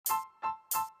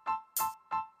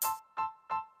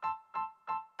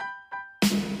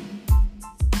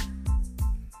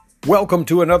Welcome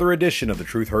to another edition of the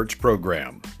Truth Hurts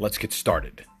program. Let's get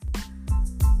started.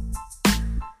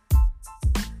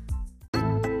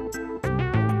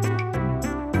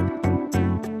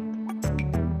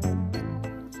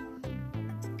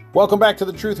 Welcome back to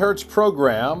the Truth Hurts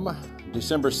program,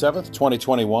 December 7th,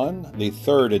 2021, the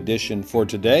third edition for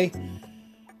today.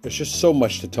 There's just so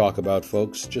much to talk about,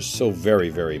 folks, just so very,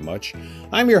 very much.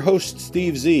 I'm your host,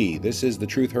 Steve Z. This is the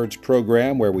Truth Hurts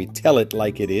program where we tell it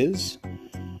like it is.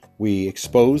 We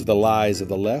expose the lies of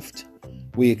the left.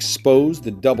 We expose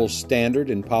the double standard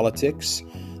in politics,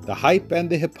 the hype and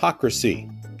the hypocrisy.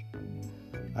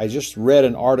 I just read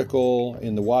an article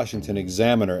in the Washington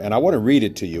Examiner, and I want to read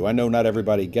it to you. I know not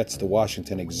everybody gets the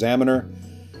Washington Examiner.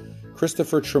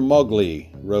 Christopher Tremogli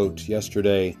wrote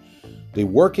yesterday, "The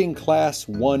working class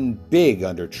won big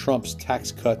under Trump's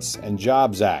Tax Cuts and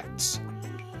Jobs Acts.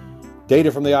 Data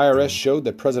from the IRS showed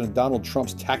that President Donald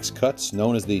Trump's tax cuts,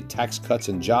 known as the Tax Cuts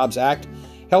and Jobs Act,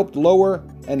 helped lower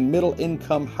and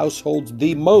middle-income households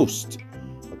the most,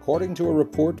 according to a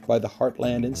report by the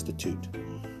Heartland Institute.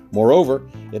 Moreover,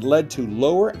 it led to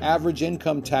lower average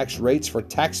income tax rates for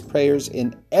taxpayers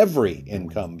in every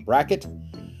income bracket,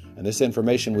 and this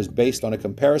information was based on a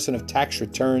comparison of tax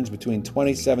returns between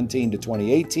 2017 to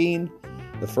 2018,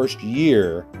 the first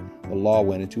year the law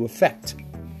went into effect.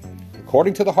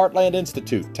 According to the Heartland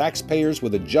Institute, taxpayers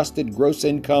with adjusted gross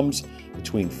incomes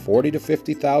between $40,000 to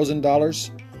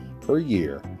 $50,000 per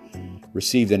year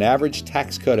received an average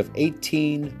tax cut of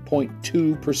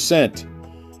 18.2%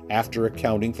 after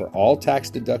accounting for all tax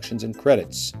deductions and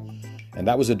credits, and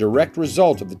that was a direct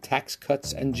result of the Tax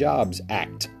Cuts and Jobs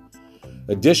Act.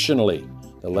 Additionally,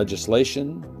 the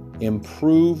legislation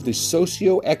improved the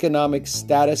socioeconomic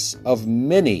status of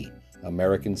many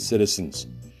American citizens.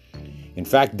 In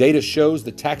fact, data shows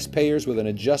that taxpayers with an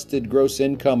adjusted gross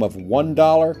income of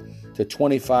 $1 to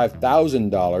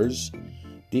 $25,000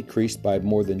 decreased by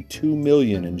more than 2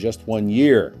 million in just 1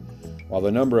 year, while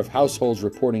the number of households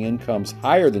reporting incomes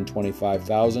higher than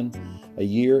 $25,000 a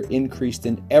year increased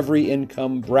in every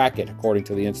income bracket, according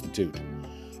to the Institute.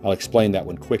 I'll explain that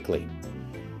one quickly.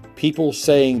 People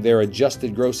saying their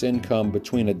adjusted gross income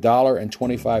between $1 and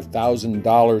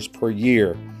 $25,000 per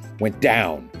year went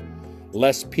down.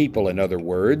 Less people, in other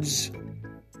words,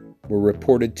 were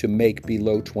reported to make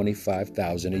below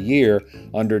 $25,000 a year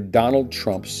under Donald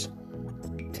Trump's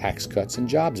Tax Cuts and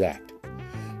Jobs Act.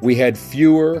 We had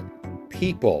fewer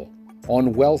people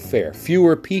on welfare,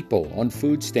 fewer people on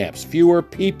food stamps, fewer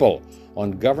people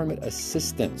on government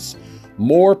assistance,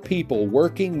 more people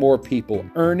working, more people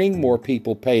earning, more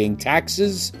people paying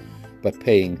taxes, but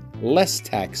paying less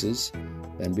taxes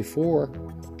than before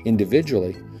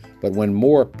individually. But when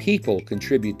more people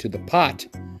contribute to the pot,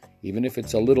 even if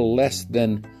it's a little less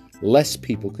than less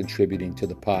people contributing to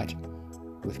the pot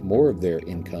with more of their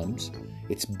incomes,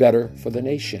 it's better for the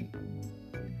nation.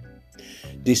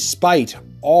 Despite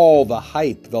all the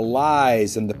hype, the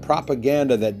lies, and the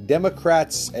propaganda that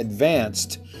Democrats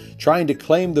advanced, trying to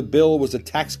claim the bill was a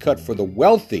tax cut for the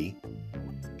wealthy,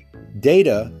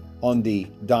 data on the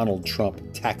Donald Trump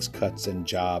Tax Cuts and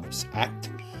Jobs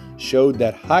Act showed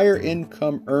that higher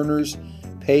income earners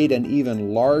paid an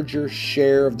even larger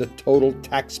share of the total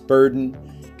tax burden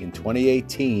in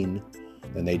 2018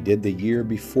 than they did the year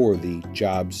before the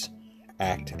Jobs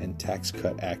Act and Tax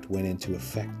Cut Act went into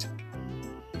effect.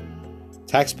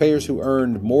 Taxpayers who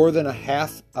earned more than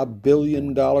 $500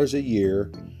 million a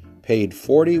year paid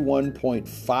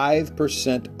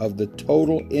 41.5% of the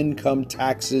total income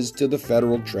taxes to the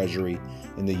federal treasury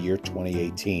in the year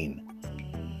 2018.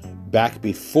 Back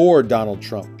before Donald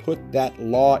Trump put that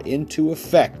law into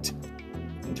effect,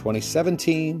 in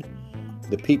 2017,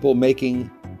 the people making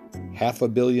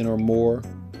 $500 million or more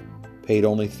paid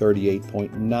only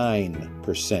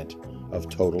 38.9% of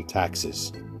total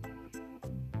taxes.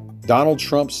 Donald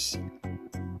Trump's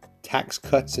Tax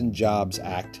Cuts and Jobs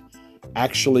Act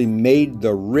actually made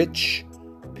the rich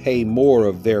pay more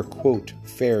of their, quote,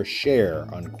 fair share,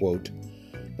 unquote,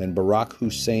 than Barack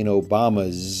Hussein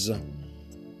Obama's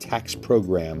tax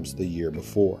programs the year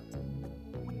before.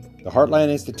 The Heartland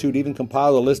Institute even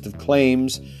compiled a list of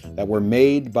claims that were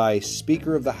made by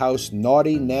Speaker of the House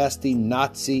Naughty Nasty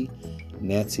Nazi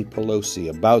Nancy Pelosi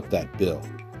about that bill.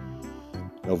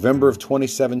 November of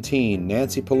 2017,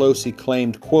 Nancy Pelosi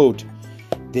claimed, quote,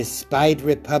 "Despite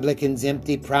Republicans'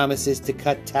 empty promises to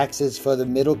cut taxes for the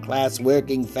middle-class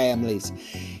working families,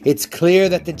 it's clear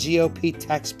that the GOP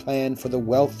tax plan for the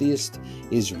wealthiest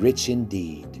is rich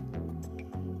indeed."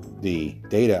 The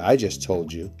data I just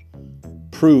told you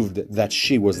proved that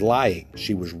she was lying.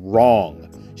 She was wrong.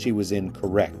 She was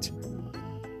incorrect.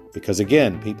 Because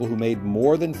again, people who made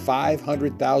more than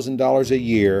 $500,000 a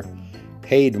year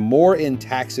paid more in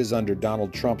taxes under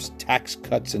Donald Trump's Tax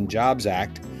Cuts and Jobs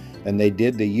Act than they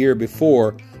did the year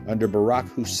before under Barack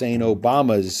Hussein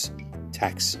Obama's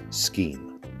tax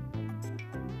scheme.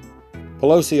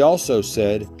 Pelosi also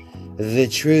said, "The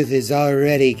truth is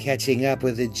already catching up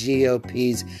with the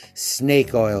GOP's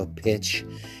snake oil pitch.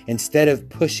 Instead of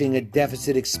pushing a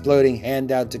deficit-exploding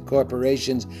handout to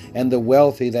corporations and the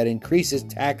wealthy that increases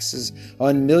taxes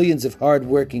on millions of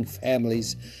hard-working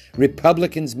families,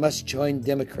 Republicans must join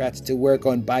Democrats to work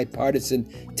on bipartisan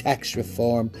tax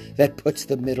reform that puts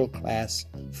the middle class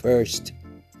first."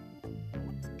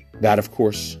 That, of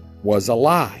course, was a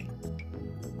lie.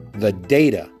 The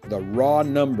data, the raw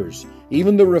numbers,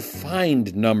 even the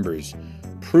refined numbers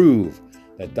prove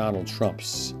that Donald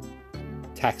Trump's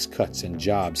Tax Cuts and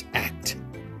Jobs Act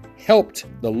helped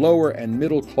the lower and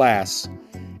middle class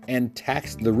and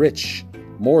taxed the rich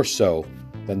more so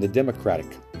than the Democratic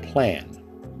plan.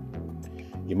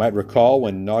 You might recall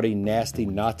when naughty, nasty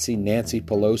Nazi Nancy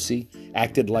Pelosi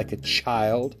acted like a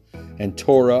child and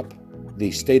tore up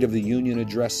the State of the Union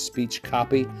address speech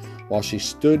copy while she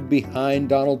stood behind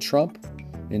Donald Trump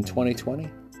in 2020.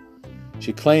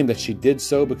 She claimed that she did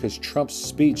so because Trump's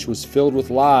speech was filled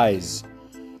with lies.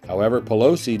 However,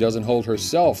 Pelosi doesn't hold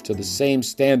herself to the same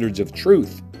standards of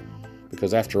truth,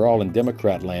 because after all, in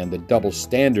Democrat land, the double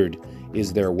standard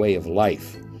is their way of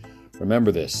life.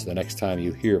 Remember this the next time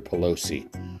you hear Pelosi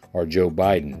or Joe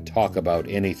Biden talk about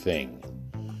anything.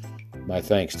 My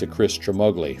thanks to Chris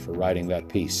Tremogli for writing that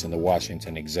piece in the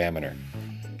Washington Examiner.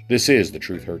 This is the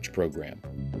Truth Hurts program.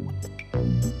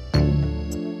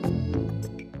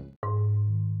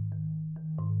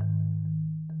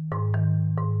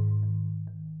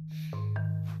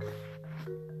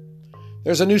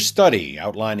 There's a new study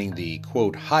outlining the,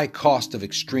 quote, high cost of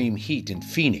extreme heat in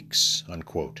Phoenix,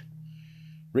 unquote.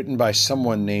 Written by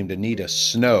someone named Anita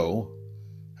Snow.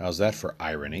 How's that for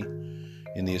irony?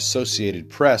 In the Associated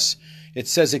Press, it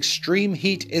says extreme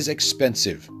heat is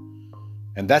expensive.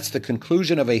 And that's the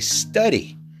conclusion of a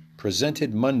study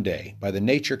presented Monday by the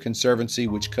Nature Conservancy,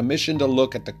 which commissioned a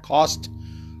look at the cost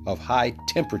of high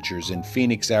temperatures in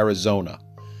Phoenix, Arizona.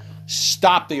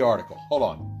 Stop the article. Hold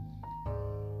on.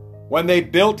 When they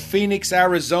built Phoenix,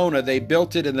 Arizona, they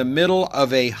built it in the middle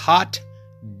of a hot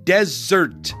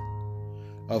desert.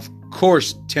 Of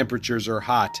course, temperatures are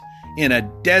hot in a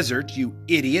desert, you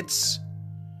idiots.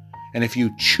 And if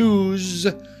you choose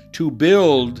to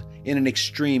build in an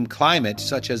extreme climate,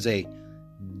 such as a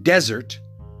desert,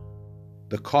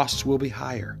 the costs will be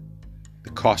higher.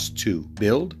 The cost to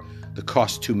build, the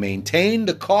cost to maintain,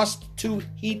 the cost to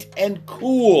heat and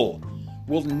cool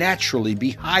will naturally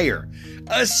be higher,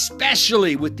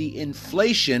 especially with the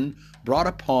inflation brought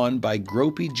upon by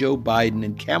gropey Joe Biden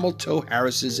and Camel Toe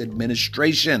Harris's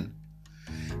administration.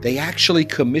 They actually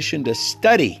commissioned a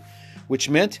study, which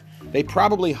meant they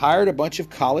probably hired a bunch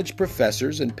of college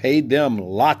professors and paid them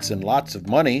lots and lots of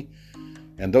money.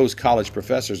 And those college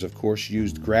professors, of course,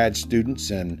 used grad students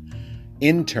and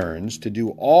interns to do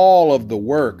all of the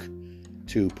work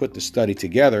to put the study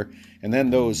together. And then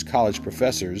those college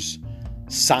professors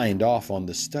signed off on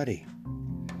the study.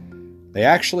 They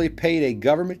actually paid a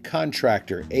government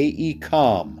contractor,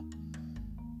 AECOM.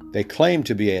 They claim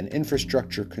to be an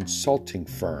infrastructure consulting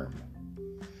firm,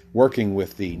 working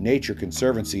with the Nature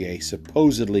Conservancy, a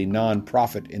supposedly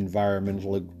non-profit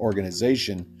environmental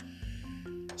organization,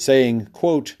 saying,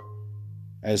 quote,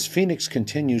 as Phoenix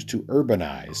continues to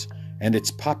urbanize and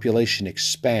its population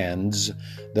expands,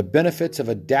 the benefits of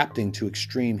adapting to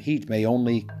extreme heat may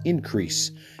only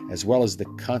increase, as well as the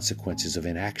consequences of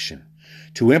inaction.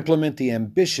 To implement the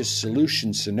ambitious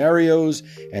solution scenarios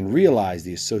and realize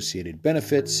the associated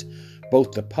benefits,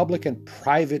 both the public and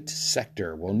private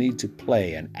sector will need to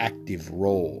play an active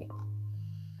role.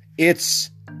 It's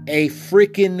a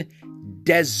freaking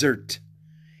desert.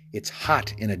 It's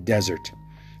hot in a desert.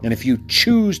 And if you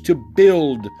choose to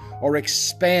build or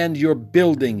expand your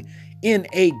building in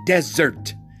a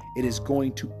desert, it is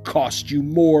going to cost you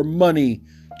more money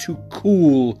to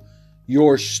cool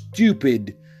your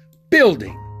stupid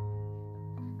building.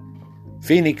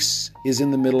 Phoenix is in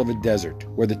the middle of a desert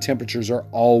where the temperatures are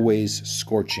always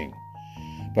scorching.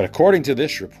 But according to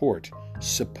this report,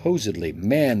 supposedly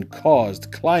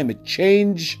man-caused climate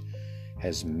change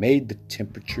has made the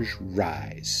temperatures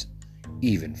rise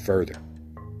even further.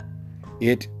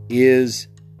 It is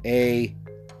a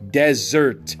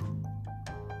desert.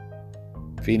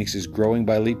 Phoenix is growing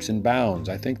by leaps and bounds.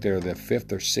 I think they're the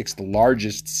 5th or 6th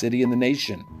largest city in the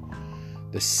nation.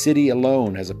 The city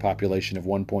alone has a population of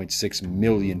 1.6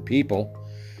 million people.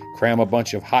 cram a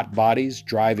bunch of hot bodies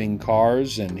driving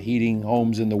cars and heating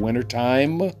homes in the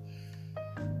wintertime,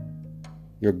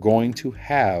 you're going to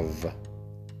have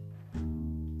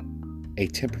a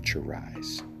temperature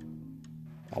rise.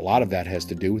 A lot of that has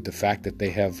to do with the fact that they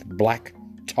have black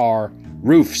tar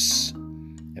roofs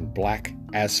and black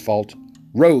asphalt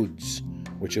roads,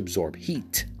 which absorb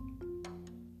heat.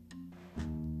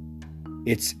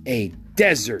 It's a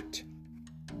desert,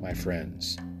 my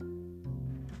friends.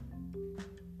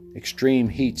 Extreme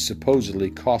heat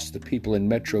supposedly costs the people in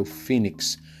Metro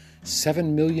Phoenix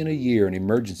 $7 million a year in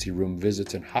emergency room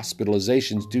visits and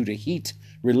hospitalizations due to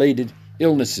heat-related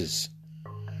illnesses.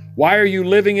 Why are you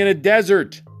living in a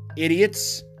desert,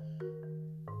 idiots?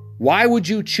 Why would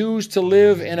you choose to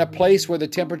live in a place where the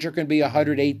temperature can be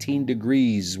 118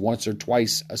 degrees once or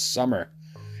twice a summer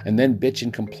and then bitch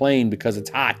and complain because it's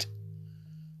hot?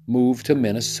 Move to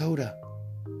Minnesota.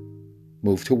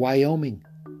 Move to Wyoming.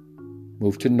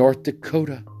 Move to North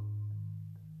Dakota.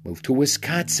 Move to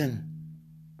Wisconsin.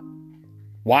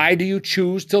 Why do you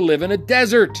choose to live in a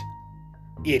desert,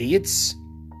 idiots?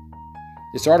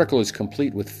 This article is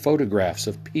complete with photographs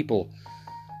of people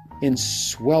in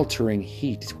sweltering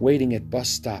heat, waiting at bus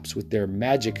stops with their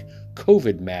magic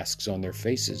COVID masks on their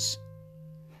faces,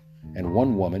 and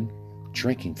one woman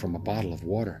drinking from a bottle of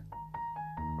water.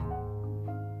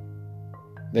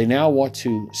 They now want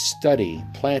to study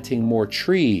planting more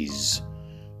trees,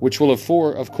 which will,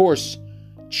 of course,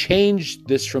 change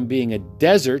this from being a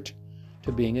desert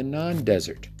to being a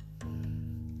non-desert.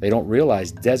 They don't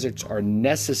realize deserts are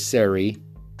necessary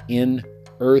in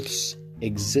Earth's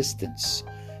existence.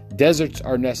 Deserts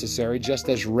are necessary just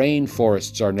as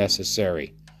rainforests are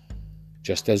necessary,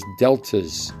 just as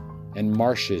deltas and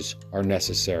marshes are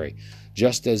necessary,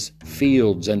 just as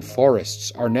fields and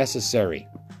forests are necessary.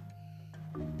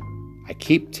 I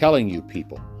keep telling you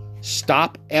people,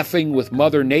 stop effing with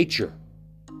Mother Nature,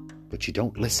 but you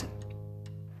don't listen.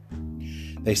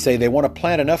 They say they want to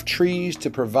plant enough trees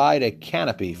to provide a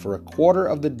canopy for a quarter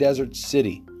of the desert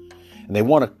city. And they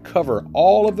want to cover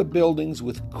all of the buildings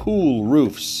with cool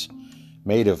roofs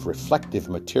made of reflective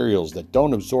materials that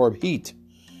don't absorb heat.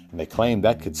 And they claim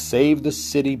that could save the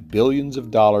city billions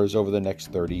of dollars over the next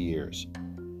 30 years.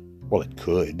 Well, it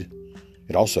could.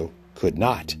 It also could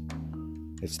not.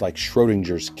 It's like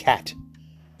Schrodinger's cat.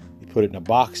 You put it in a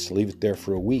box, leave it there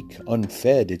for a week,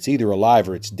 unfed. It's either alive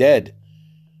or it's dead.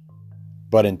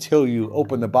 But until you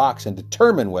open the box and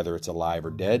determine whether it's alive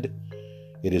or dead,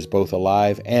 it is both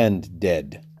alive and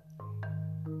dead.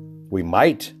 We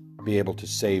might be able to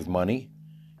save money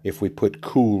if we put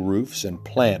cool roofs and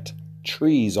plant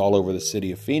trees all over the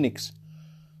city of Phoenix,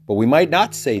 but we might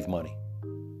not save money.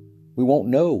 We won't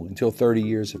know until 30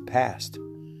 years have passed.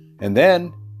 And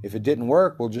then, if it didn't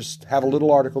work, we'll just have a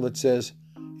little article that says,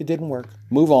 it didn't work,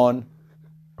 move on.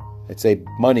 It's a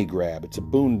money grab. It's a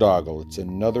boondoggle. It's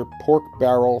another pork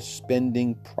barrel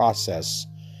spending process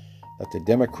that the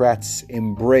Democrats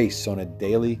embrace on a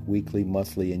daily, weekly,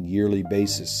 monthly, and yearly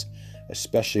basis,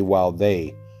 especially while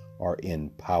they are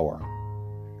in power.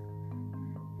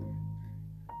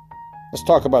 Let's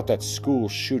talk about that school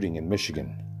shooting in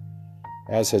Michigan.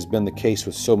 As has been the case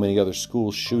with so many other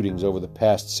school shootings over the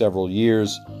past several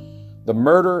years, the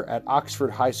murder at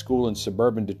Oxford High School in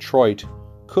suburban Detroit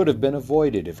could have been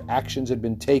avoided if actions had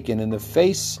been taken in the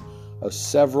face of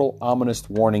several ominous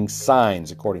warning signs,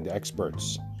 according to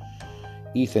experts.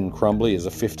 Ethan Crumbley is a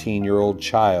 15-year-old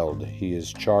child. He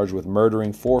is charged with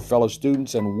murdering 4 fellow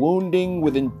students and wounding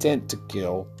with intent to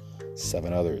kill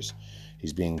 7 others.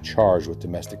 He's being charged with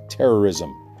domestic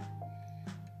terrorism.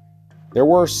 There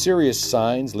were serious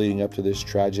signs leading up to this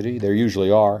tragedy. There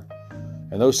usually are.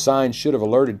 And those signs should have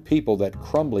alerted people that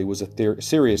Crumbley was a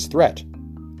serious threat.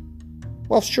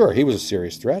 Well, sure, he was a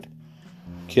serious threat.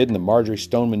 The kid in the Marjorie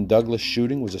Stoneman Douglas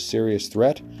shooting was a serious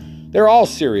threat. They're all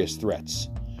serious threats.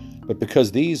 But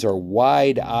because these are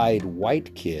wide-eyed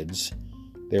white kids,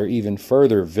 they're even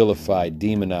further vilified,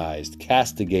 demonized,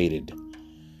 castigated.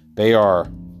 They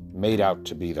are made out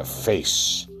to be the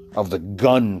face of the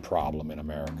gun problem in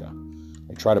America.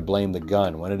 They try to blame the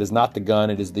gun. When it is not the gun,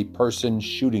 it is the person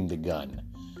shooting the gun.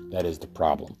 That is the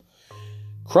problem.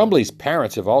 Crumbley's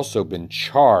parents have also been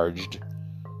charged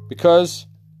because,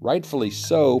 rightfully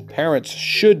so, parents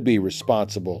should be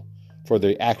responsible for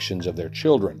the actions of their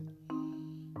children.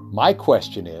 My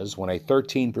question is, when a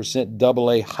 13%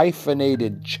 AA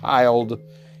hyphenated child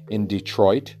in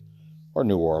Detroit, or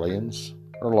New Orleans,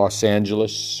 or Los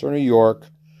Angeles, or New York,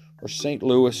 or St.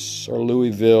 Louis, or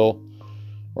Louisville,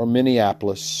 or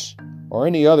Minneapolis, or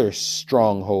any other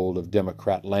stronghold of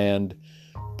Democrat land,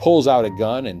 pulls out a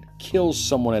gun and kills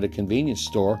someone at a convenience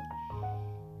store,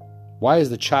 Why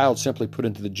is the child simply put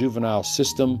into the juvenile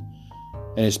system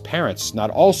and his parents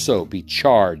not also be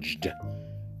charged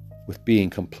with being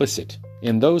complicit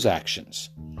in those actions?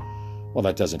 Well,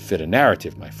 that doesn't fit a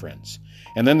narrative, my friends.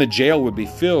 And then the jail would be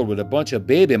filled with a bunch of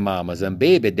baby mamas and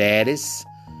baby daddies.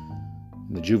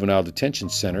 And the juvenile detention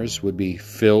centers would be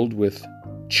filled with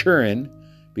children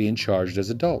being charged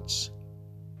as adults.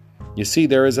 You see,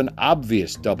 there is an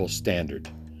obvious double standard.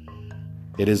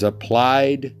 It is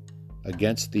applied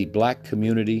against the black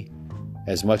community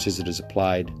as much as it is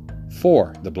applied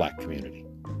for the black community.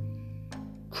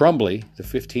 Crumbley, the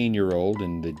 15-year-old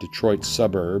in the Detroit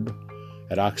suburb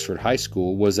at Oxford High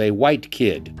School, was a white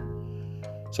kid.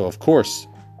 So, of course,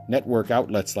 network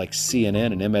outlets like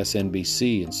CNN and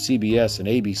MSNBC and CBS and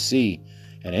ABC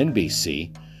and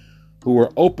NBC, who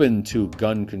were open to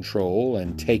gun control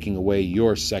and taking away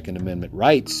your Second Amendment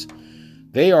rights,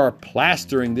 they are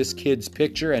plastering this kid's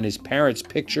picture and his parents'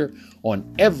 picture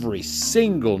on every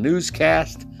single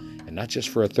newscast, and not just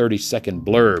for a 30-second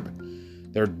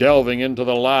blurb. They're delving into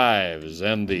the lives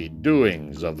and the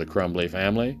doings of the Crumbley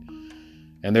family,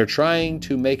 and they're trying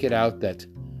to make it out that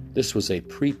this was a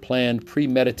pre-planned,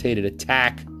 premeditated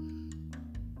attack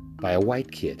by a white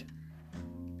kid.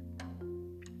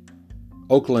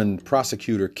 Oakland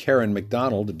prosecutor Karen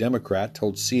McDonald, a Democrat,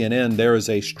 told CNN there is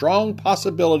a strong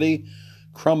possibility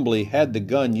Crumbley had the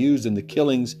gun used in the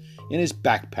killings in his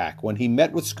backpack when he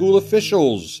met with school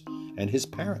officials and his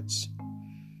parents.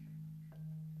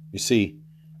 You see,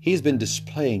 he's been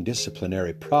displaying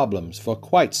disciplinary problems for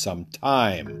quite some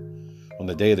time. On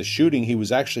the day of the shooting, he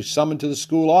was actually summoned to the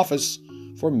school office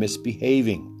for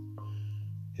misbehaving.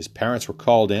 His parents were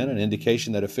called in, an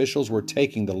indication that officials were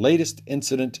taking the latest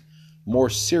incident more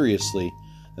seriously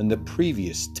than the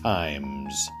previous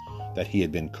times that he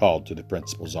had been called to the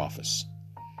principal's office.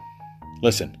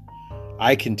 Listen,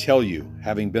 I can tell you,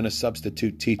 having been a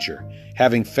substitute teacher,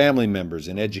 having family members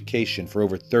in education for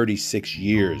over 36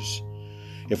 years,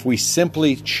 if we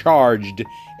simply charged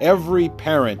every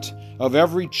parent of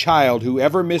every child who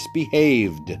ever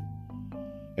misbehaved,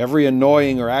 every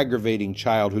annoying or aggravating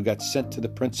child who got sent to the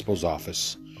principal's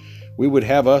office, we would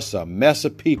have us a mess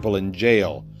of people in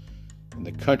jail, and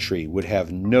the country would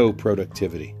have no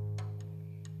productivity.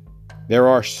 There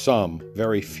are some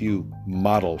very few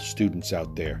model students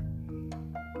out there,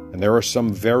 and there are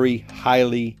some very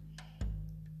highly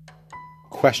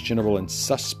questionable and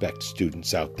suspect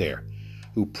students out there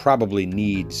who probably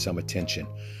need some attention.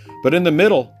 But in the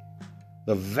middle,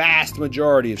 the vast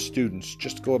majority of students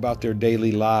just go about their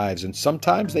daily lives, and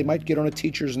sometimes they might get on a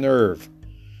teacher's nerve.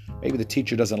 Maybe the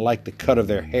teacher doesn't like the cut of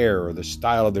their hair or the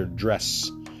style of their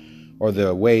dress or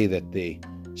the way that they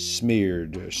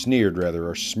sneered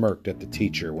or smirked at the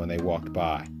teacher when they walked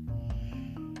by.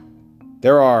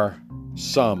 There are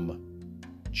some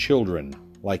children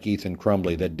like Ethan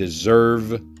Crumbley that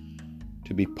deserve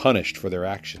to be punished for their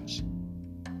actions.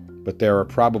 But there are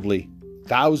probably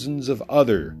thousands of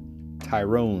other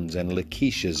Tyrones and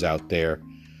Lakeishas out there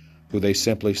who they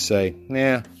simply say,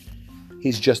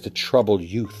 he's just a troubled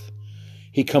youth.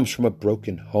 He comes from a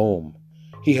broken home.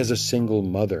 He has a single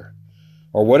mother.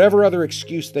 Or whatever other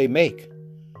excuse they make.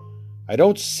 I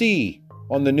don't see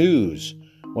on the news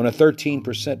when a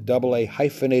 13% AA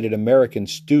hyphenated American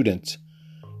student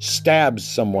stabs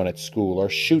someone at school or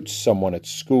shoots someone at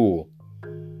school.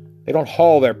 They don't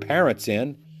haul their parents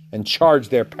in and charge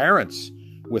their parents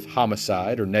with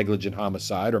homicide or negligent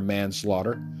homicide or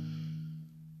manslaughter.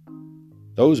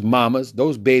 Those mamas,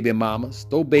 those baby mamas,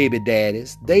 those baby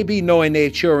daddies, they be knowing their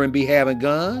children be having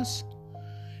guns.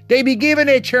 They be giving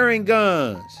their children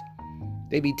guns.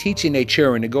 They be teaching their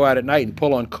children to go out at night and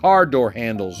pull on car door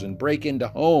handles and break into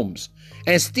homes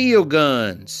and steal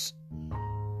guns.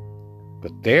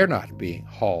 But they're not being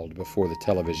hauled before the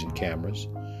television cameras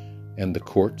and the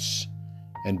courts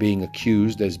and being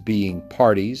accused as being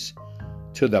parties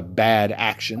to the bad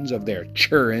actions of their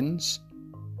childrens.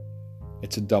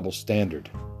 It's a double standard.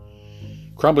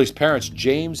 Crumbley's parents,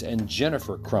 James and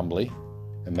Jennifer Crumbley,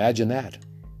 imagine that.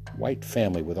 White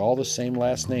family with all the same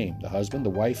last name, the husband, the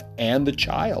wife, and the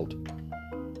child.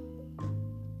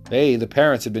 They, the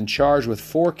parents, had been charged with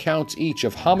 4 counts each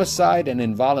of homicide and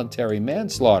involuntary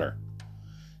manslaughter.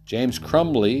 James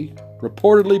Crumbley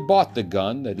reportedly bought the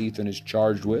gun that Ethan is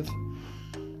charged with,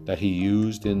 that he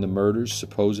used in the murders,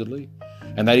 supposedly,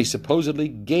 and that he supposedly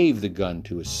gave the gun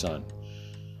to his son.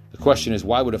 The question is,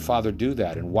 why would a father do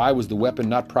that? And why was the weapon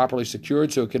not properly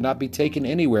secured so it could not be taken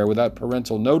anywhere without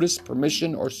parental notice,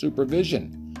 permission, or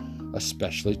supervision,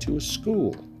 especially to a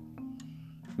school?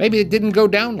 Maybe it didn't go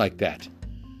down like that.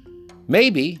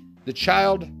 Maybe the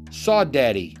child saw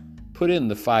daddy put in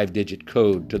the 5-digit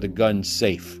code to the gun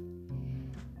safe.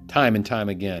 time and time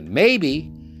again.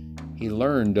 Maybe he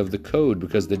learned of the code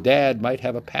because the dad might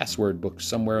have a password book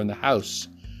somewhere in the house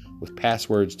with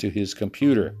passwords to his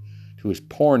computer, to his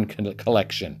porn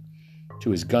collection,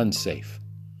 to his gun safe.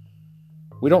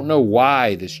 We don't know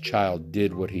why this child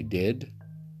did what he did.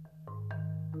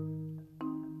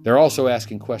 They're also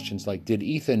asking questions like, did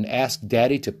Ethan ask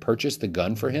Daddy to purchase the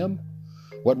gun for him?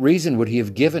 What reason would he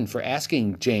have given for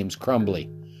asking James Crumbley?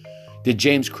 Did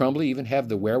James Crumbley even have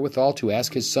the wherewithal to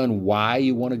ask his son why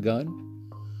you want a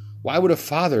gun? Why would a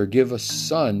father give a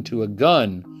son to a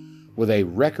gun with a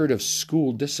record of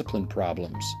school discipline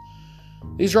problems?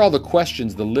 These are all the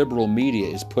questions the liberal media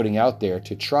is putting out there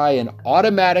to try and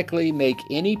automatically make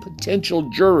any potential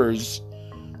jurors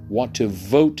want to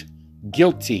vote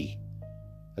guilty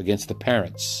against the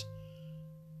parents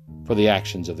for the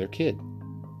actions of their kid.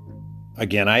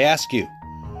 Again, I ask you,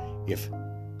 if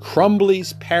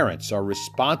Crumbley's parents are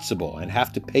responsible and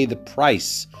have to pay the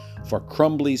price for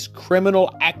Crumbley's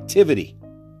criminal activity,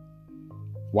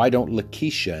 why don't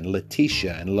Lakeisha and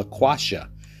Letitia and LaQuasha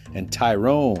and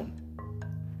Tyrone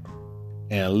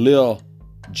and Lil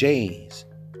Jays,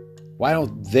 why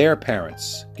don't their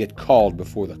parents get called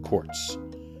before the courts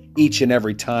each and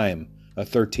every time a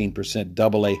 13%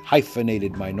 AA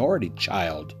hyphenated minority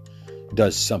child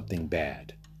does something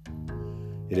bad?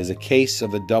 It is a case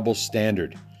of a double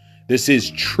standard. This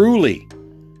is truly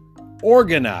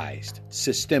organized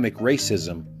systemic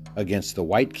racism against the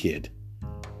white kid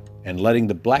and letting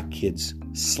the black kids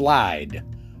slide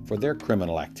for their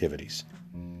criminal activities.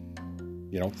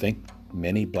 You don't think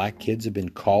many black kids have been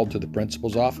called to the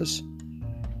principal's office?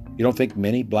 You don't think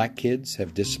many black kids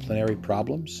have disciplinary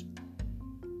problems?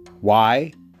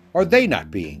 Why are they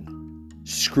not being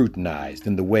scrutinized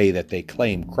in the way that they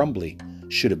claim Crumbley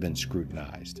should have been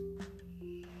scrutinized?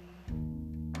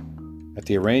 At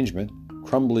the arraignment,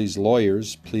 Crumbley's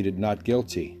lawyers pleaded not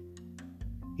guilty.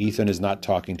 Ethan is not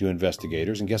talking to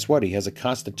investigators, and guess what? He has a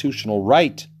constitutional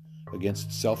right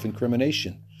against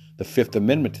self-incrimination. The Fifth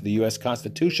Amendment to the U.S.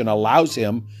 Constitution allows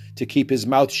him to keep his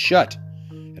mouth shut,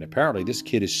 and apparently this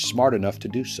kid is smart enough to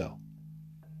do so.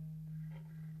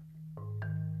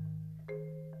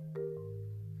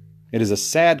 It is a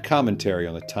sad commentary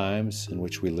on the times in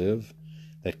which we live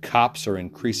that cops are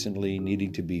increasingly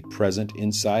needing to be present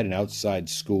inside and outside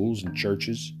schools and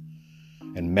churches,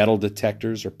 and metal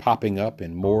detectors are popping up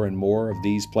in more and more of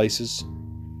these places.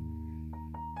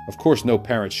 Of course, no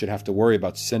parents should have to worry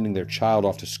about sending their child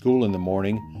off to school in the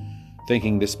morning,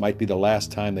 thinking this might be the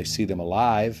last time they see them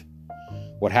alive.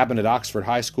 What happened at Oxford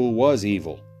High School was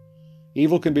evil.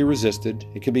 Evil can be resisted.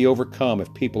 It can be overcome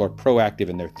if people are proactive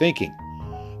in their thinking.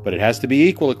 But it has to be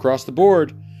equal across the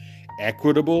board.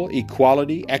 Equitable,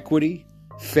 equality, equity,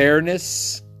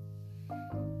 fairness.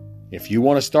 If you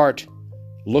want to start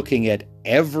looking at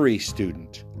every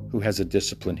student who has a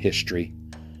discipline history,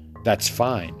 that's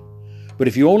fine. But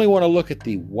if you only want to look at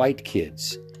the white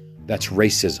kids, that's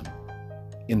racism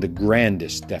in the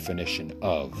grandest definition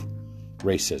of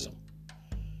racism.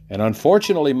 And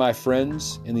unfortunately, my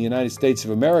friends, in the United States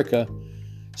of America,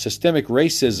 systemic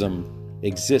racism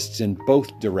exists in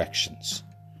both directions,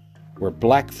 where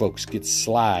black folks get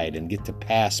slide and get to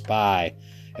pass by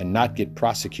and not get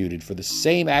prosecuted for the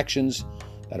same actions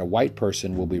that a white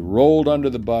person will be rolled under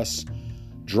the bus,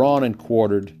 drawn and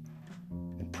quartered,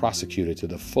 and prosecuted to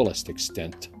the fullest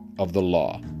extent of the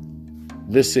law.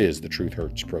 This is the Truth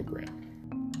Hurts program.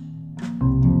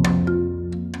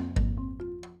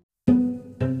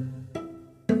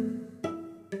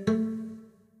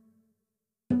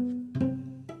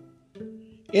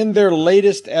 In their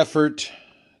latest effort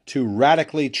to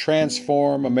radically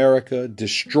transform America,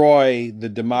 destroy the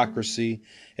democracy,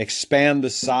 expand the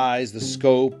size, the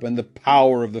scope, and the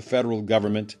power of the federal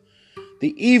government,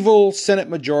 the evil Senate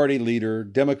Majority Leader,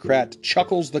 Democrat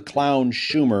Chuckles the Clown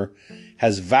Schumer,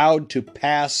 has vowed to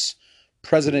pass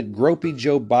President Gropey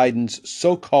Joe Biden's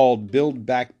so-called Build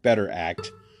Back Better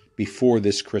Act before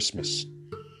this Christmas.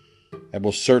 That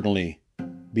will certainly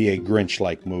be a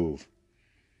Grinch-like move.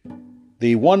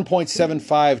 The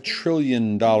 $1.75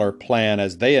 trillion plan,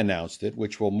 as they announced it,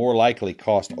 which will more likely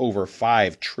cost over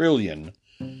 $5 trillion,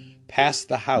 passed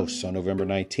the House on November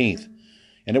 19th,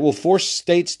 and it will force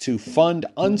states to fund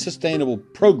unsustainable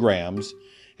programs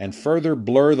and further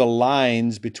blur the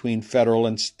lines between federal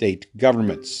and state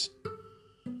governments.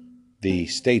 The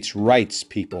states' rights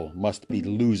people must be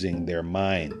losing their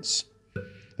minds.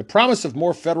 The promise of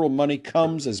more federal money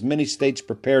comes as many states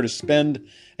prepare to spend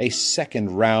a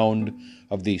second round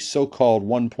of the so-called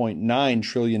 $1.9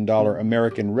 trillion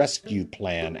American Rescue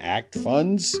Plan Act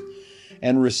funds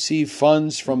and receive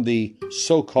funds from the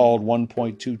so-called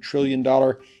 $1.2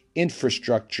 trillion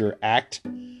Infrastructure Act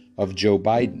of Joe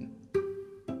Biden,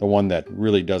 the one that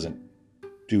really doesn't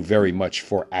do very much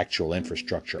for actual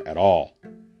infrastructure at all.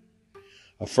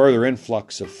 A further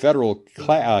influx of federal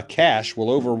cash will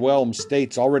overwhelm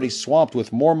states already swamped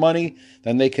with more money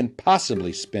than they can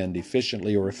possibly spend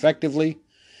efficiently or effectively,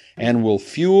 and will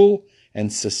fuel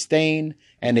and sustain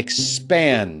and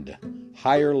expand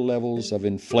higher levels of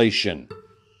inflation.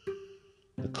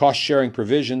 The cost-sharing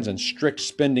provisions and strict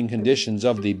spending conditions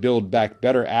of the Build Back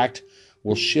Better Act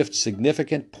will shift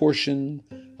significant portion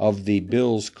of the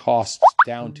bill's costs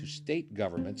down to state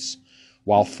governments,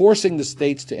 while forcing the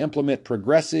states to implement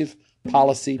progressive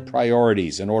policy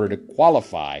priorities in order to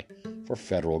qualify for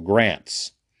federal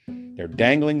grants. They're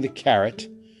dangling the carrot,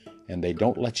 and they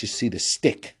don't let you see the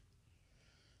stick.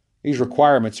 These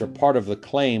requirements are part of the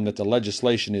claim that the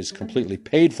legislation is completely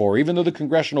paid for, even though the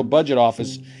Congressional Budget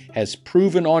Office has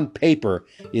proven on paper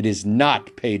it is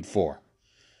not paid for.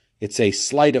 It's a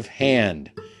sleight of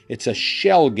hand. It's a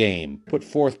shell game put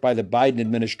forth by the Biden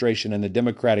administration and the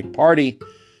Democratic Party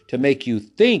to make you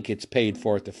think it's paid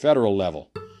for at the federal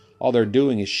level. All they're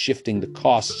doing is shifting the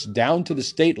costs down to the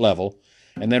state level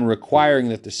and then requiring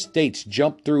that the states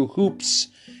jump through hoops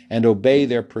and obey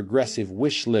their progressive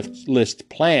wish list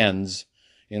plans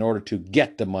in order to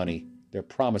get the money they're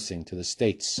promising to the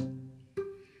states.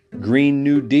 Green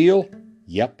New Deal?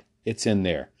 Yep, it's in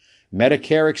there.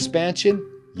 Medicare expansion?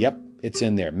 Yep, it's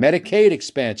in there. Medicaid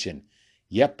expansion?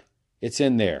 Yep, it's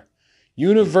in there.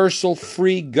 Universal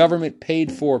free government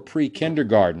paid for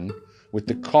pre-kindergarten with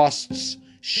the costs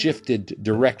shifted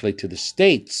directly to the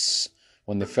states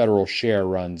when the federal share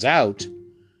runs out?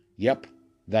 Yep,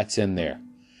 that's in there.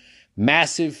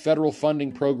 Massive federal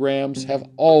funding programs have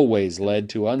always led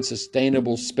to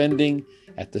unsustainable spending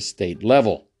at the state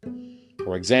level.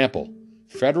 For example,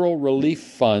 federal relief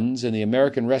funds in the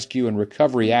American Rescue and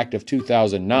Recovery Act of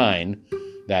 2009,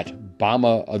 the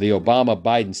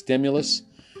Obama-Biden stimulus,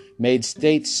 made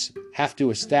states have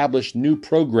to establish new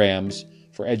programs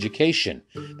for education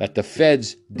that the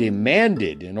feds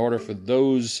demanded in order for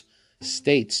those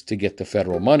states to get the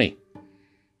federal money.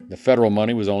 The federal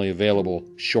money was only available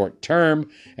short term,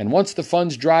 and once the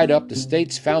funds dried up, the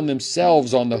states found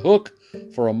themselves on the hook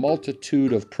for a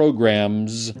multitude of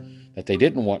programs that they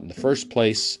didn't want in the first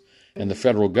place, and the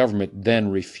federal government then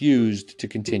refused to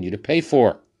continue to pay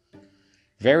for.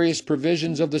 Various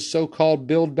provisions of the so-called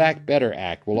Build Back Better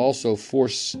Act will also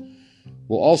force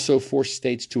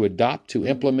states to adopt, to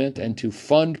implement, and to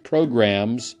fund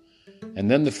programs,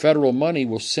 and then the federal money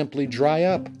will simply dry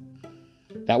up.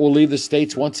 That will leave the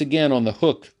states once again on the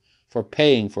hook for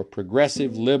paying for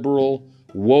progressive, liberal,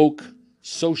 woke,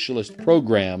 socialist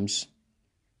programs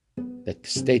that the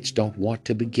states don't want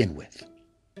to begin with.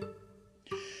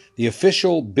 The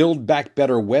official Build Back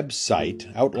Better website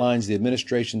outlines the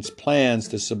administration's plans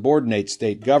to subordinate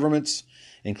state governments,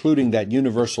 including that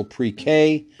universal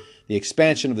pre-K, the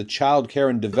expansion of the Child Care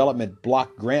and Development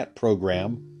Block Grant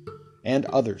Program, and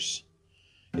others.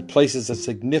 It places a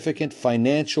significant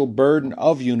financial burden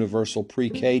of universal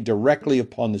pre-K directly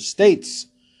upon the states,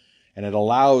 and it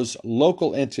allows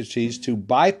local entities to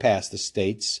bypass the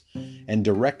states and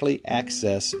directly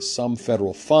access some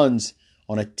federal funds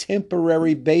on a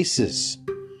temporary basis.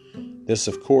 This,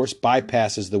 of course,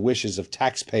 bypasses the wishes of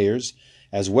taxpayers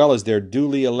as well as their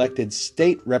duly elected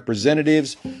state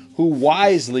representatives who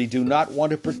wisely do not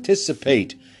want to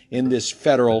participate in this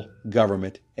federal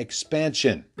government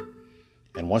expansion.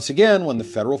 And once again, when the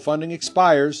federal funding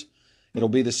expires, it'll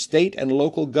be the state and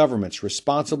local governments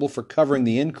responsible for covering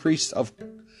the increase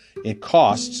in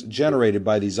costs generated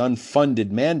by these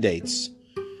unfunded mandates,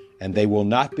 and they will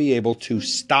not be able to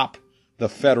stop the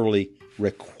federally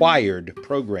required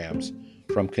programs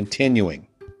from continuing.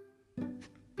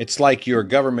 It's like your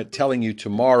government telling you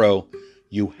tomorrow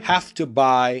you have to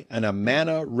buy an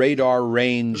Amana radar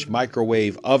range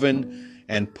microwave oven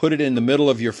and put it in the middle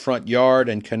of your front yard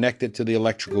and connect it to the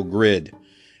electrical grid.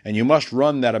 And you must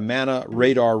run that Amana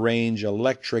radar range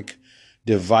electric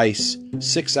device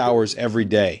 6 hours every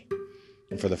day.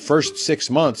 And for the first 6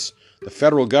 months, the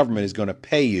federal government is going to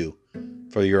pay you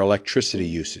for your electricity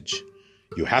usage.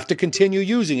 You have to continue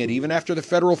using it even after the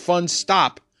federal funds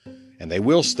stop, and they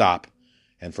will stop.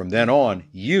 And from then on,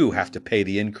 you have to pay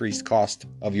the increased cost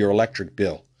of your electric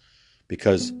bill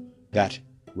because that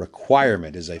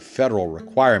requirement is a federal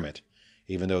requirement,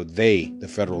 even though the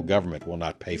federal government, will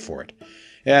not pay for it.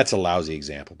 That's a lousy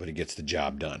example, but it gets the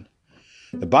job done.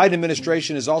 The Biden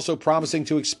administration is also promising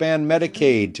to expand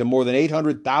Medicaid to more than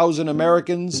 800,000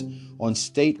 Americans on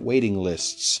state waiting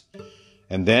lists.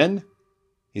 And then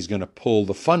he's going to pull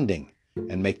the funding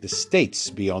and make the states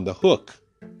be on the hook.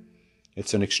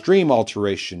 It's an extreme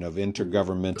alteration of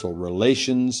intergovernmental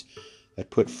relations that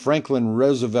put Franklin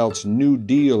Roosevelt's New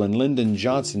Deal and Lyndon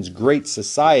Johnson's Great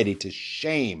Society to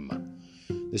shame.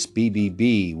 This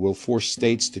BBB will force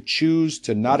states to choose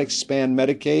to not expand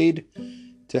Medicaid,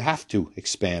 to have to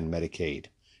expand Medicaid.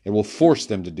 It will force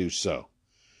them to do so.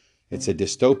 It's a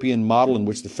dystopian model in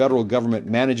which the federal government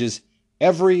manages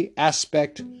every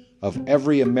aspect of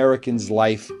every American's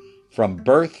life from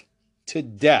birth to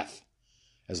death,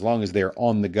 as long as they're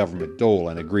on the government dole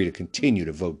and agree to continue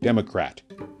to vote Democrat.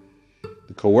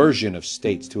 The coercion of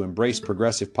states to embrace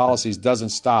progressive policies doesn't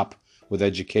stop with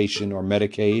education or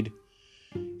Medicaid.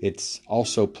 It's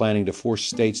also planning to force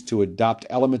states to adopt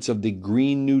elements of the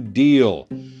Green New Deal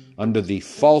under the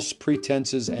false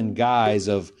pretenses and guise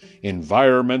of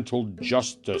environmental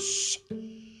justice.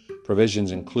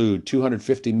 Provisions include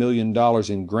 $250 million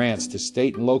in grants to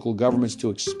state and local governments to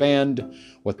expand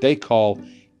what they call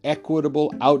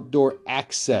equitable outdoor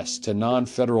access to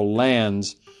non-federal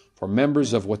lands for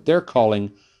members of what they're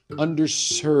calling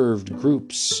underserved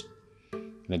groups.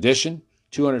 In addition,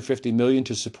 $250 million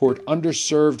to support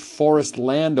underserved forest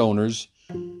landowners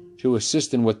to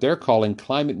assist in what they're calling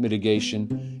climate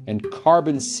mitigation and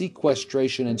carbon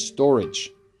sequestration and storage.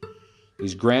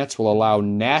 These grants will allow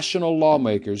national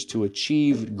lawmakers to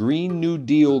achieve Green New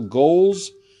Deal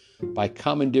goals by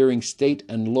commandeering state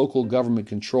and local government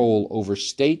control over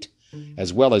state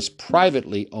as well as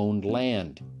privately owned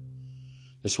land.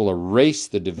 This will erase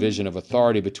the division of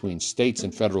authority between states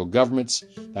and federal governments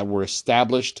that were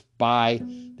established by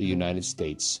the United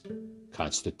States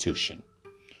Constitution.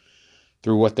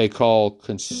 Through what they call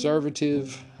coercive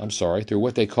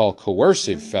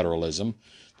federalism,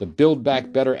 the Build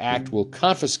Back Better Act will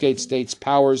confiscate states'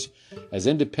 powers as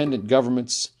independent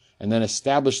governments and then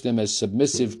establish them as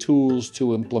submissive tools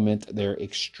to implement their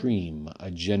extreme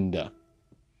agenda.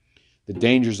 The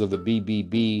dangers of the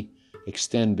BBB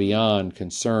extend beyond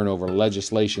concern over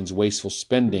legislation's wasteful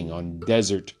spending on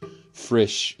desert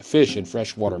fish and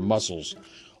freshwater mussels,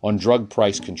 on drug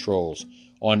price controls,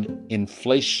 on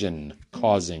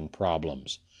inflation-causing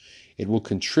problems. It will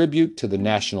contribute to the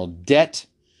national debt,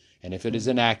 and if it is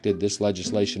enacted, this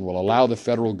legislation will allow the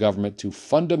federal government to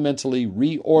fundamentally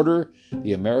reorder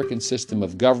the American system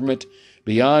of government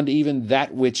beyond even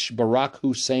that which Barack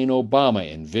Hussein Obama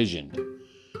envisioned.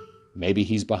 Maybe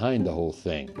he's behind the whole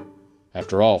thing.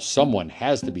 After all, someone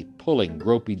has to be pulling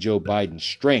gropey Joe Biden's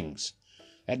strings.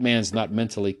 That man's not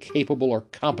mentally capable or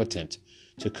competent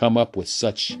to come up with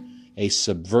such a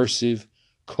subversive,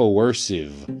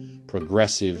 coercive,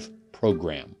 progressive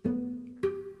program.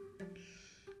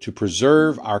 To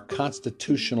preserve our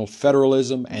constitutional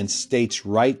federalism and states'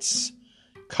 rights,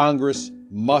 Congress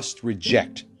must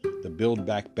reject the Build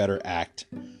Back Better Act,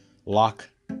 lock,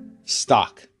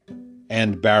 stock,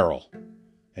 and barrel.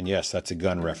 And yes, that's a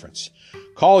gun reference.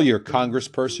 Call your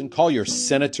congressperson, call your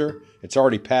senator. It's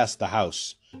already passed the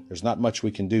House. There's not much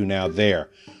we can do now there.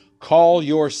 Call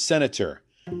your senator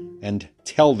and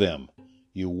tell them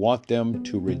you want them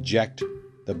to reject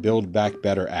the Build Back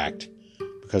Better Act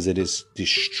because it is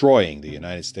destroying the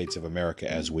United States of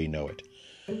America as we know it.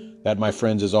 That, my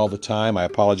friends, is all the time. I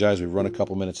apologize. We've run a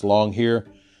couple minutes long here.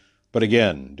 But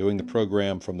again, doing the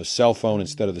program from the cell phone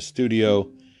instead of the studio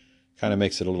kind of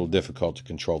makes it a little difficult to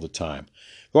control the time.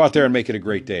 Go out there and make it a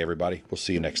great day, everybody. We'll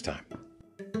see you next time.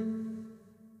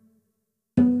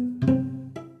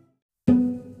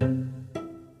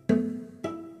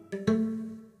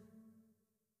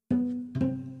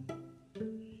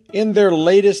 In their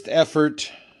latest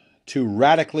effort to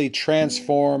radically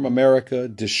transform America,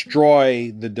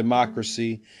 destroy the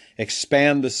democracy,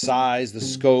 expand the size, the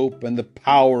scope, and the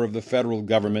power of the federal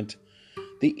government,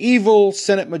 the evil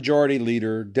Senate Majority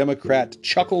Leader, Democrat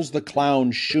Chuckles the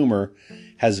Clown Schumer,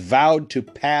 has vowed to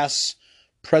pass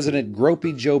President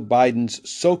Gropey Joe Biden's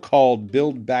so-called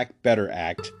Build Back Better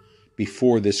Act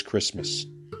before this Christmas.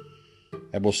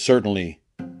 That will certainly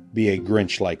be a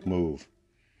Grinch-like move.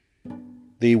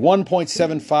 The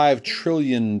 $1.75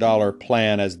 trillion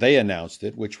plan, as they announced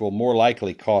it, which will more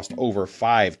likely cost over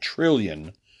 $5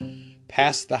 trillion,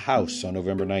 passed the House on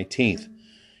November 19th,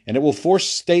 and it will force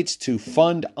states to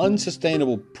fund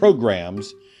unsustainable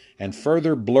programs and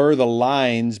further blur the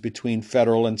lines between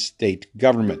federal and state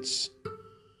governments.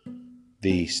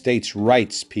 The states'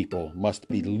 rights people must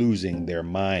be losing their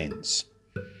minds.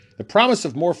 The promise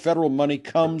of more federal money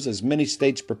comes as many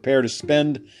states prepare to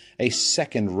spend a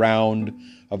second round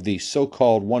of the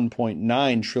so-called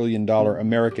 $1.9 trillion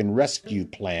American Rescue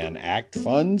Plan Act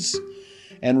funds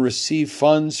and receive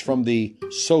funds from the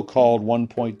so-called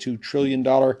 $1.2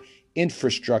 trillion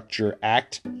Infrastructure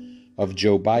Act of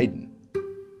Joe Biden,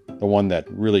 the one that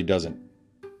really doesn't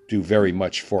do very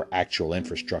much for actual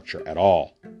infrastructure at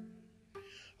all.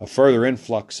 A further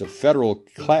influx of federal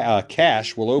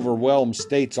cash will overwhelm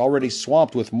states already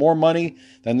swamped with more money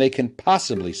than they can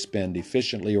possibly spend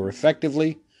efficiently or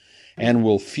effectively, and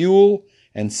will fuel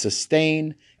and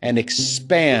sustain and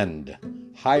expand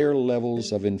higher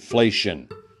levels of inflation.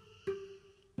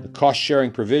 The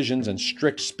cost-sharing provisions and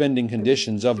strict spending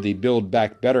conditions of the Build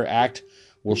Back Better Act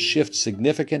will shift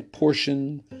significant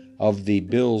portion of the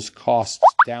bill's costs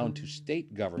down to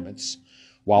state governments,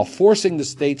 while forcing the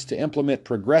states to implement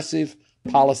progressive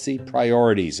policy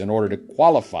priorities in order to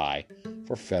qualify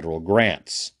for federal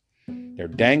grants. They're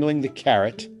dangling the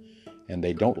carrot, and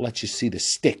they don't let you see the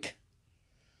stick.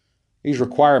 These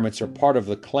requirements are part of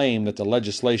the claim that the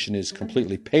legislation is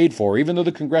completely paid for, even though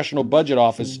the Congressional Budget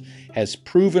Office has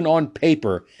proven on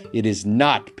paper it is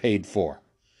not paid for.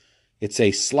 It's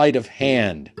a sleight of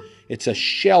hand. It's a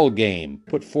shell game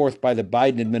put forth by the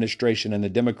Biden administration and the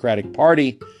Democratic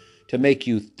Party to make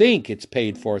you think it's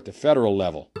paid for at the federal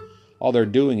level. All they're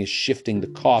doing is shifting the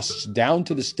costs down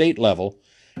to the state level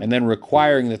and then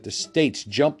requiring that the states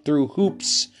jump through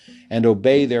hoops and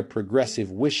obey their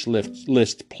progressive wish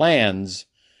list plans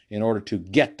in order to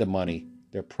get the money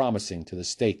they're promising to the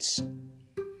states.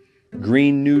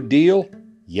 Green New Deal?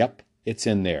 Yep, it's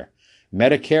in there.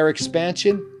 Medicare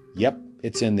expansion? Yep,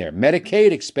 it's in there.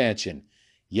 Medicaid expansion?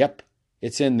 Yep,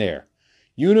 it's in there.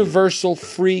 Universal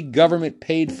free government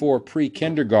paid for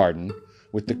pre-kindergarten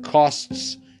with the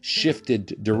costs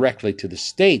shifted directly to the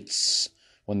states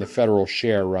when the federal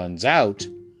share runs out?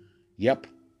 Yep,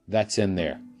 that's in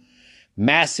there.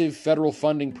 Massive federal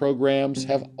funding programs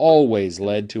have always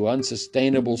led to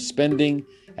unsustainable spending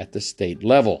at the state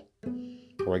level.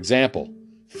 For example,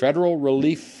 federal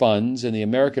relief funds in the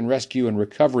American Rescue and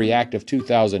Recovery Act of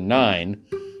 2009,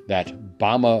 the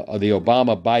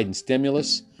Obama-Biden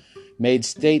stimulus, made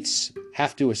states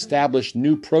have to establish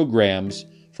new programs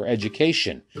for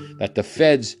education that the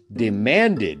feds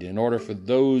demanded in order for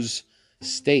those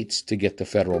states to get the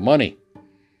federal money.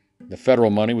 The federal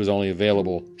money was only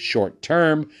available short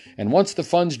term, and once the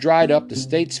funds dried up, the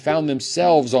states found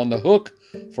themselves on the hook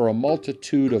for a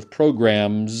multitude of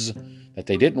programs that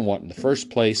they didn't want in the first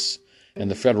place, and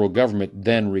the federal government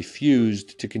then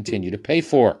refused to continue to pay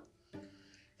for.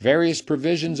 Various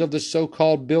provisions of the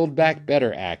so-called Build Back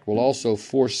Better Act will also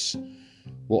force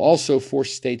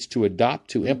states to adopt,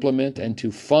 to implement, and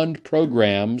to fund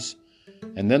programs,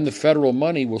 and then the federal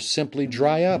money will simply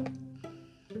dry up.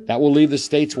 That will leave the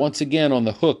states once again on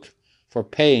the hook for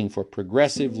paying for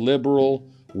progressive, liberal,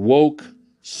 woke,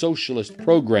 socialist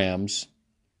programs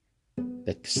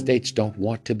that the states don't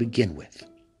want to begin with.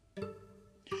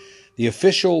 The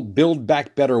official Build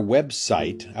Back Better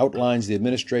website outlines the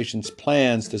administration's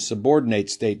plans to subordinate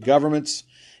state governments,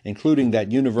 including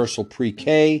that universal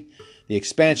pre-K, the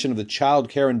expansion of the Child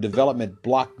Care and Development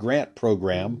Block Grant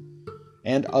Program,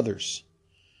 and others.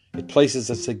 It places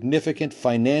a significant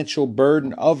financial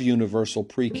burden of universal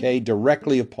pre-K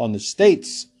directly upon the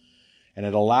states, and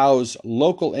it allows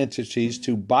local entities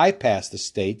to bypass the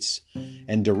states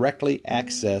and directly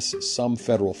access some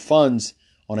federal funds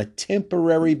on a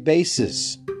temporary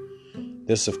basis.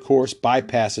 This, of course,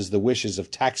 bypasses the wishes of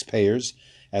taxpayers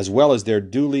as well as their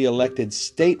duly elected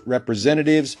state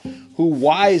representatives who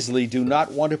wisely do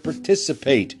not want to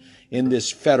participate in this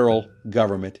federal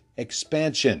government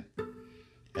expansion.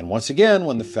 And once again,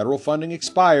 when the federal funding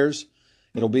expires,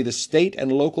 it'll be the state and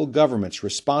local governments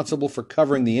responsible for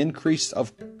covering the increase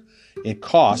in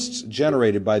costs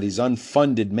generated by these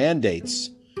unfunded mandates,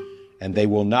 and they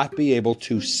will not be able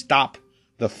to stop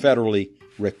the federally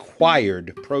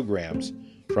required programs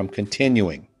from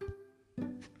continuing.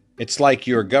 It's like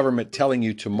your government telling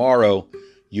you tomorrow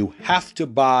you have to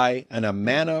buy an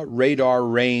Amana radar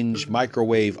range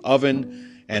microwave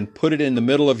oven and put it in the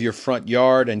middle of your front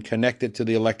yard and connect it to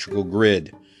the electrical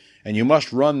grid. And you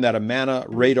must run that Amana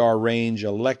radar range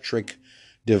electric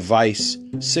device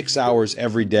 6 hours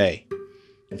every day.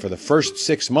 And for the first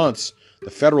 6 months,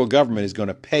 the federal government is going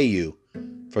to pay you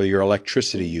for your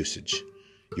electricity usage.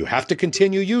 You have to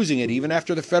continue using it even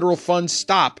after the federal funds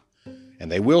stop,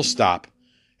 and they will stop.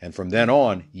 And from then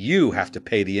on, you have to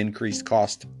pay the increased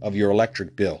cost of your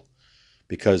electric bill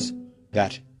because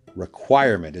that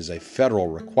requirement is a federal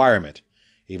requirement,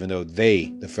 even though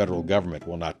the federal government,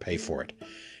 will not pay for it.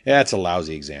 That's a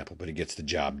lousy example, but it gets the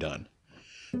job done.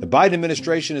 The Biden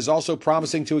administration is also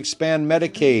promising to expand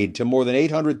Medicaid to more than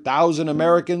 800,000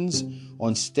 Americans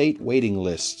on state waiting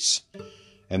lists.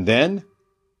 And then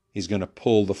he's going to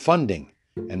pull the funding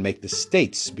and make the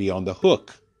states be on the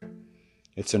hook.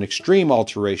 It's an extreme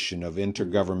alteration of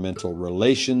intergovernmental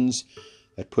relations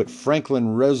that put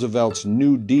Franklin Roosevelt's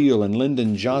New Deal and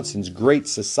Lyndon Johnson's Great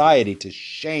Society to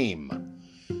shame.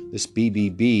 This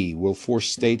BBB will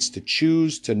force states to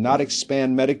choose to not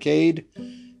expand Medicaid,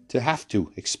 to have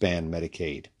to expand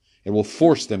Medicaid. It will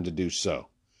force them to do so.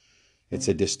 It's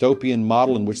a dystopian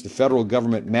model in which the federal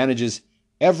government manages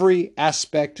every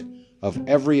aspect of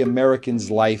every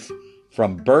American's life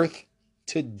from birth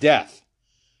to death,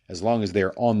 as long as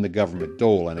they're on the government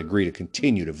dole and agree to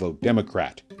continue to vote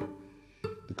Democrat.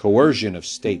 The coercion of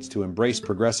states to embrace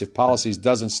progressive policies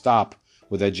doesn't stop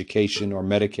with education or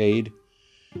Medicaid.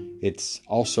 It's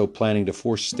also planning to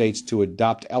force states to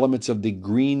adopt elements of the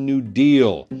Green New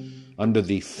Deal under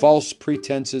the false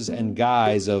pretenses and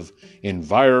guise of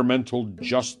environmental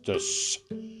justice.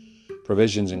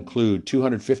 Provisions include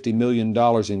 $250 million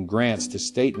in grants to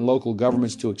state and local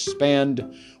governments to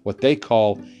expand what they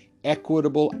call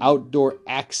equitable outdoor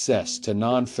access to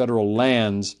non-federal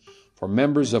lands for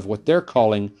members of what they're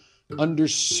calling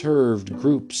underserved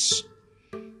groups.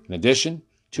 In addition,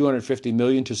 $250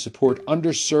 million to support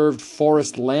underserved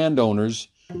forest landowners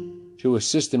to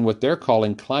assist in what they're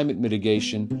calling climate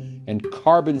mitigation and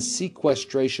carbon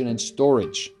sequestration and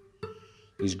storage.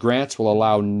 These grants will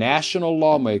allow national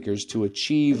lawmakers to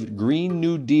achieve Green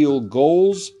New Deal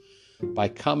goals by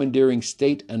commandeering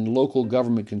state and local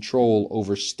government control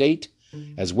over state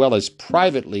as well as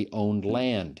privately owned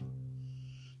land.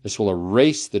 This will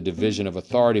erase the division of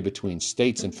authority between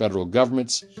states and federal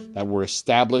governments that were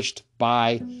established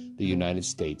by the United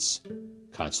States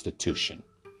Constitution.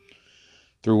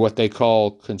 Through what they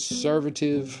call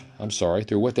coercive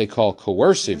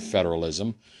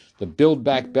federalism, the Build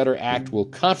Back Better Act will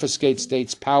confiscate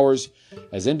states' powers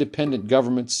as independent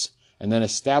governments and then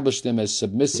establish them as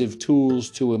submissive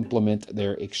tools to implement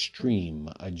their extreme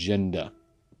agenda.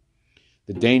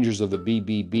 The dangers of the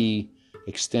BBB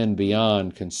extend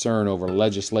beyond concern over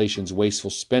legislation's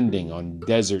wasteful spending on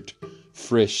desert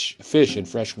fish and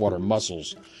freshwater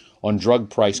mussels, on drug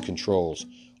price controls,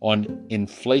 on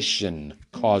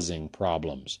inflation-causing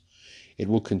problems. It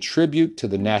will contribute to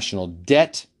the national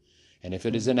debt, and if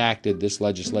it is enacted, this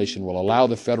legislation will allow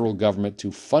the federal government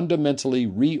to fundamentally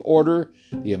reorder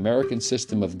the American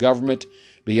system of government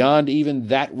beyond even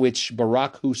that which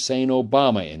Barack Hussein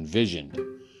Obama envisioned.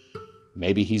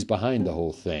 Maybe he's behind the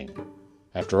whole thing.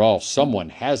 After all, someone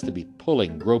has to be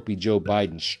pulling gropey Joe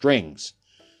Biden's strings.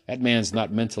 That man's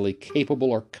not mentally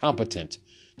capable or competent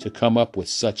to come up with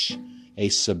such a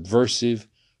subversive,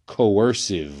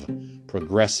 coercive,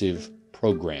 progressive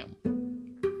program.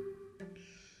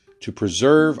 To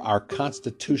preserve our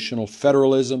constitutional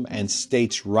federalism and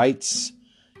states' rights,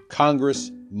 Congress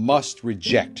must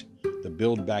reject the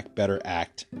Build Back Better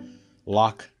Act,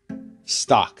 lock,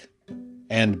 stock,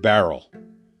 and barrel.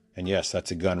 And yes,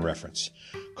 that's a gun reference.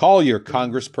 Call your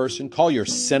congressperson, call your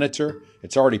senator.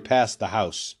 It's already passed the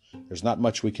House. There's not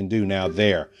much we can do now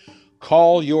there.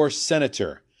 Call your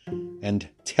senator and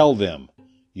tell them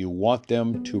you want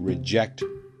them to reject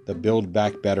the Build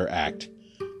Back Better Act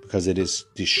because it is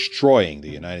destroying the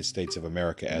United States of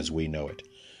America as we know it.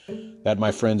 That,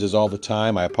 my friends, is all the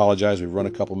time. I apologize. We've run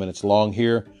a couple minutes long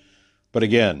here. But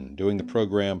again, doing the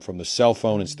program from the cell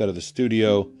phone instead of the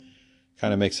studio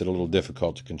kind of makes it a little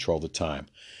difficult to control the time.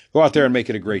 Go out there and make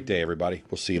it a great day, everybody.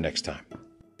 We'll see you next time.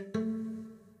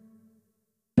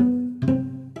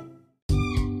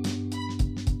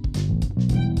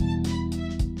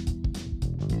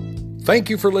 Thank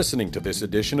you for listening to this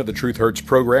edition of the Truth Hurts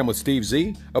program with Steve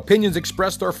Z. Opinions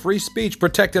expressed are free speech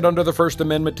protected under the First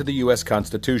Amendment to the U.S.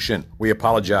 Constitution. We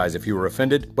apologize if you were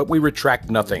offended, but we retract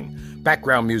nothing.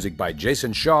 Background music by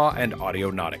Jason Shaw and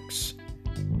Audionautics.